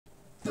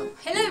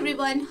Hello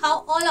everyone,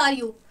 how all are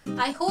you?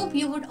 I hope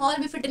you would all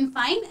be fit and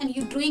fine and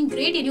you're doing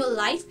great in your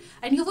life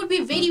and you would be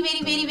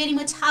very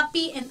much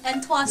happy and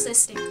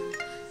enthusiastic.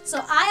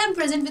 So I am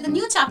present with a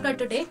new chapter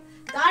today,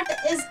 that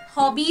is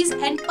hobbies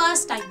and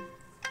pastime.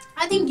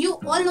 I think you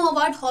all know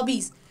about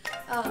hobbies.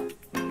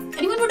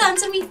 Anyone would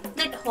answer me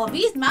that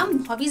hobbies,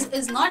 ma'am, hobbies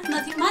is not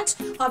nothing much.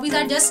 Hobbies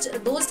are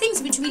just those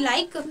things which we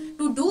like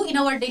to do in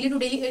our daily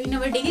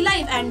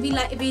life, and we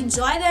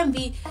enjoy them.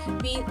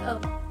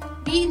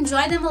 We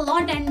enjoy them a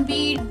lot, and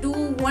we do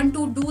want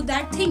to do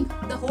that thing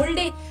the whole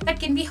day. That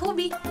can be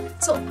hobby.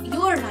 So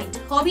you are right.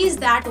 Hobby is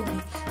that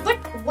only. But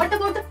what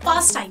about the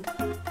pastime?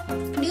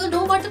 Do you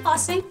know about the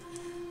pastime?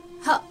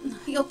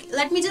 Okay,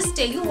 let me just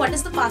tell you what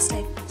is the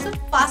pastime. So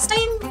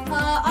pastime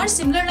are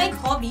similar like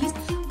hobbies,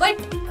 but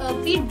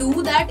we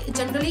do that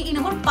generally in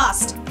our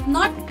past,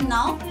 not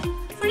now.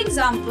 For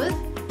example,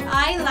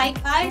 I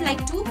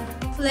like to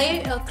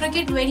play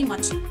cricket very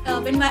much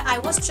when I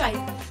was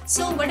child.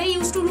 So what I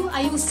used to do,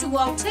 I used to go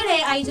outside.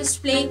 I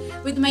just play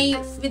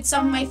with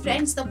some of my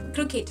friends the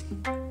cricket,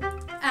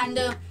 and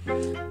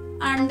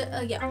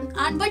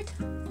but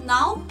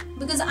now,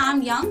 because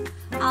I'm young,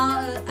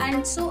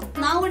 and so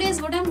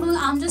nowadays what I'm doing,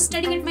 I'm just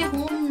studying at my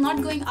home,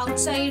 not going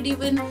outside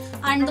even,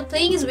 and the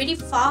playing is very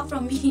far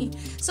from me.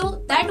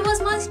 So that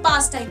was my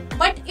pastime.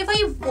 But if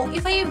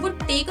I would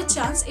take a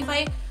chance, if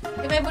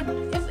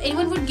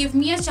anyone would give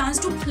me a chance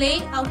to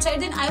play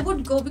outside, then I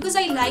would go because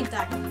I like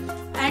that,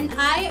 and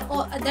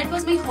that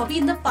was my hobby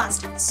in the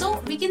past. So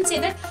we can say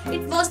that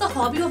it was the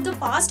hobby of the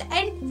past,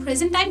 and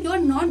present time you are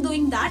not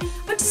doing that,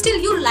 but still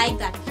you like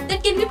that.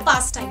 That can be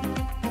pastime.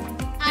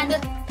 And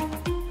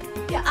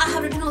yeah, I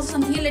have written also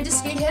something here. Let's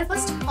just read here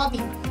first. Hobby,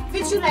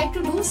 which you like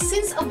to do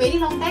since a very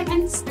long time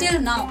and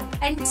still now,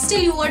 and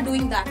still you are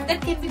doing that.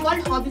 That can be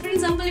called hobby. For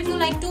example, if you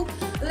like to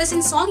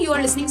listen song, you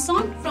are listening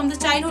song from the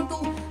childhood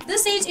to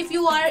this age. If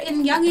you are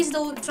in young age,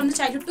 though, from the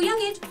childhood to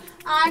young age.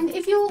 And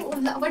if you,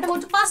 what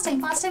about the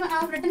pastime? Pastime I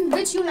have written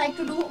which you like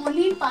to do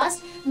only in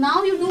past.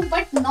 Now you do,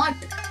 but not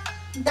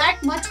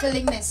that much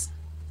willingness.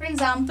 For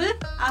example,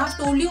 I have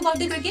told you about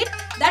the cricket.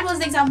 That was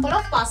the example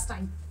of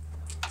pastime.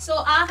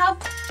 So I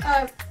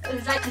have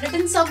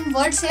written some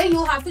words here.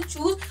 You have to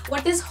choose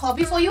what is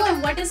hobby for you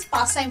and what is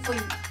pastime for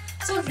you.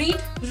 So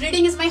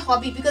reading is my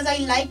hobby because I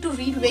like to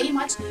read very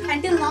much.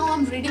 Until now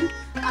I'm reading,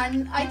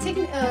 and I think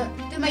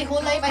till my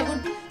whole life I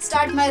would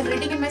start my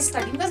reading and my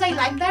studying because I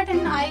like that.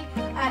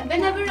 And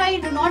whenever I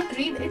do not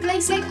read, it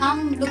likes like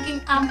I'm looking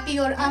empty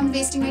or I'm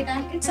wasting my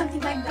time. It's something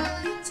like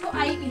that. So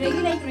I really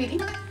like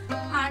reading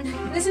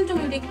and listen to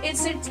music.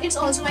 It's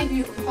also my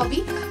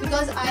hobby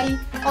because I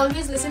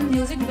always listen to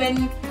music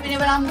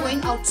whenever I'm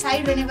going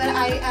outside, whenever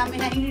I am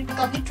in any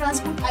public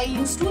transport. I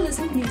used to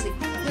listen to music.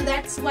 So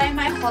that's why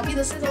my hobby.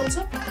 This is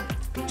also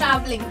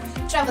traveling.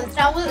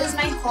 Travel is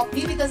my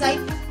hobby because I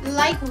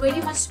like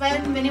very much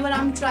whenever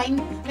I'm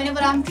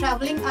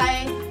traveling.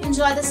 I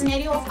enjoy the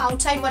scenario of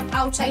outside, what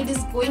outside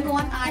is going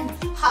on, and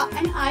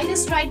I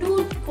just try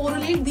to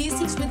correlate these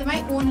things with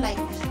my own life.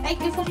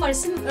 Like if a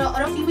person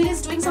or a female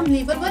is doing some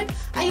labor work,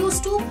 I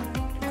used to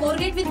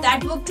correlate with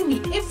that work to me.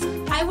 If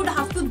I would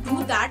have to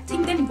do that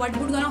thing, then what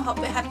would gonna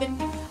happen?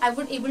 I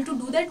would able to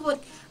do that work.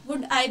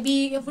 Would I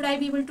be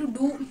able to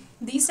do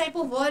these type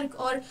of work,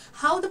 or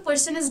how the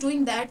person is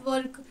doing that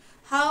work,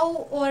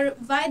 how or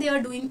why they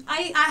are doing?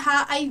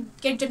 I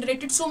get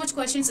generated so much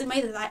questions in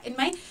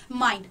my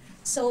mind.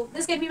 So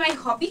this can be my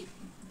hobby.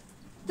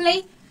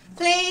 Play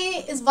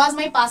was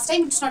my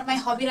pastime. It's not my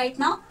hobby right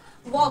now.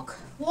 Walk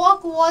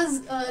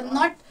was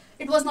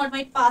not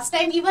my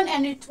pastime even,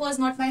 and it was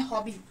not my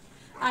hobby.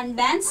 And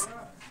dance,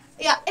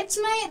 yeah, it's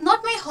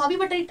not my hobby,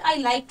 but I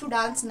like to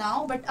dance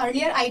now. But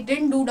earlier I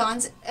didn't do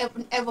dance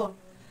ever.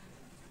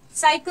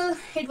 Cycle,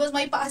 it was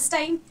my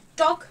pastime.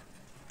 Talk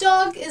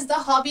is the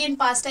hobby and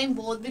pastime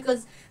both,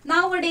 because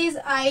nowadays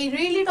I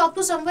really talk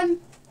to someone,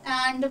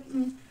 and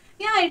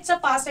yeah, it's a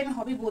pastime and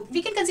hobby both.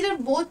 We can consider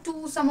both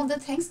to some of the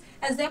things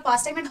as their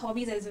pastime and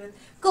hobbies as well.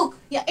 Cook,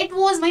 yeah, it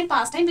was my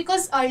pastime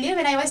because earlier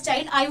when I was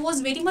child, I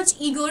was very much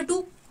eager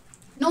to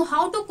know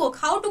how to cook.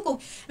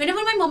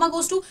 Whenever my mama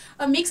goes to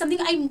make something,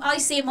 I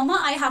say, mama,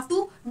 I have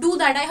to do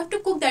that, I have to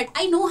cook that.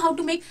 I know how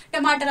to make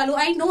tomato aloo,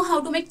 I know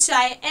how to make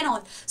chai and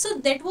all. So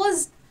that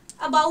was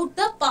about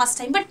the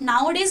pastime. But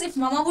nowadays, if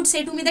mama would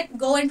say to me that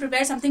go and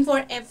prepare something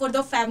for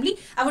the family,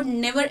 I would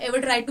never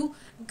ever try to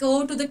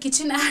go to the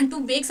kitchen and to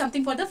bake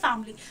something for the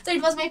family. So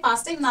it was my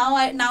pastime.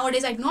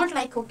 Nowadays I do not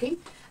like cooking.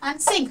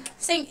 And sing,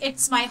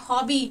 it's my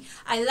hobby.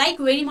 I like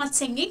very much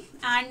singing,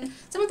 and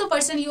some of the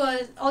person you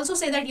also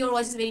say that your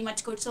voice is very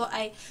much good. So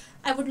I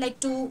would like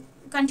to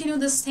continue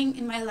this thing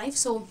in my life.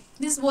 So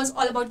this was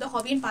all about the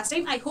hobby and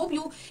pastime. I hope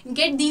you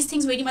get these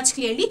things very much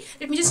clearly.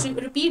 Let me just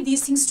repeat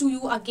these things to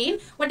you again.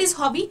 What is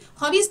hobby?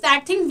 Hobby is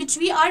that thing which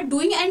we are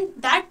doing, and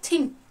that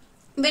thing,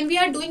 when we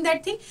are doing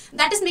that thing,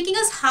 that is making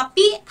us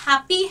happier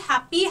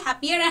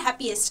and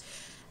happiest.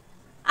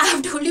 I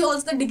have told you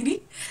also the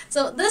degree.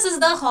 So this is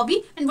the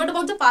hobby. And what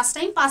about the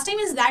pastime? Pastime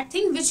is that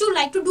thing which you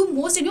like to do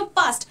most in your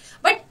past.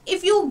 But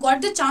if you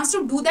got the chance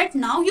to do that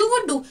now, you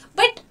would do.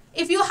 But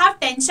if you have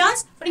 10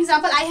 chance, for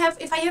example,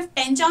 if I have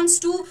 10 chance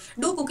to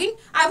do cooking,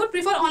 I would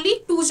prefer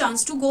only 2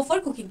 chance to go for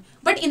cooking.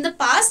 But in the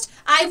past,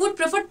 I would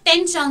prefer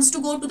 10 chance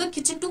to go to the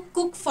kitchen to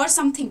cook for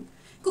something,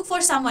 cook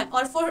for someone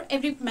or for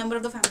every member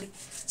of the family.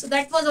 So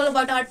that was all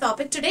about our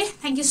topic today.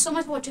 Thank you so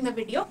much for watching the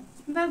video.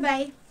 Bye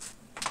bye.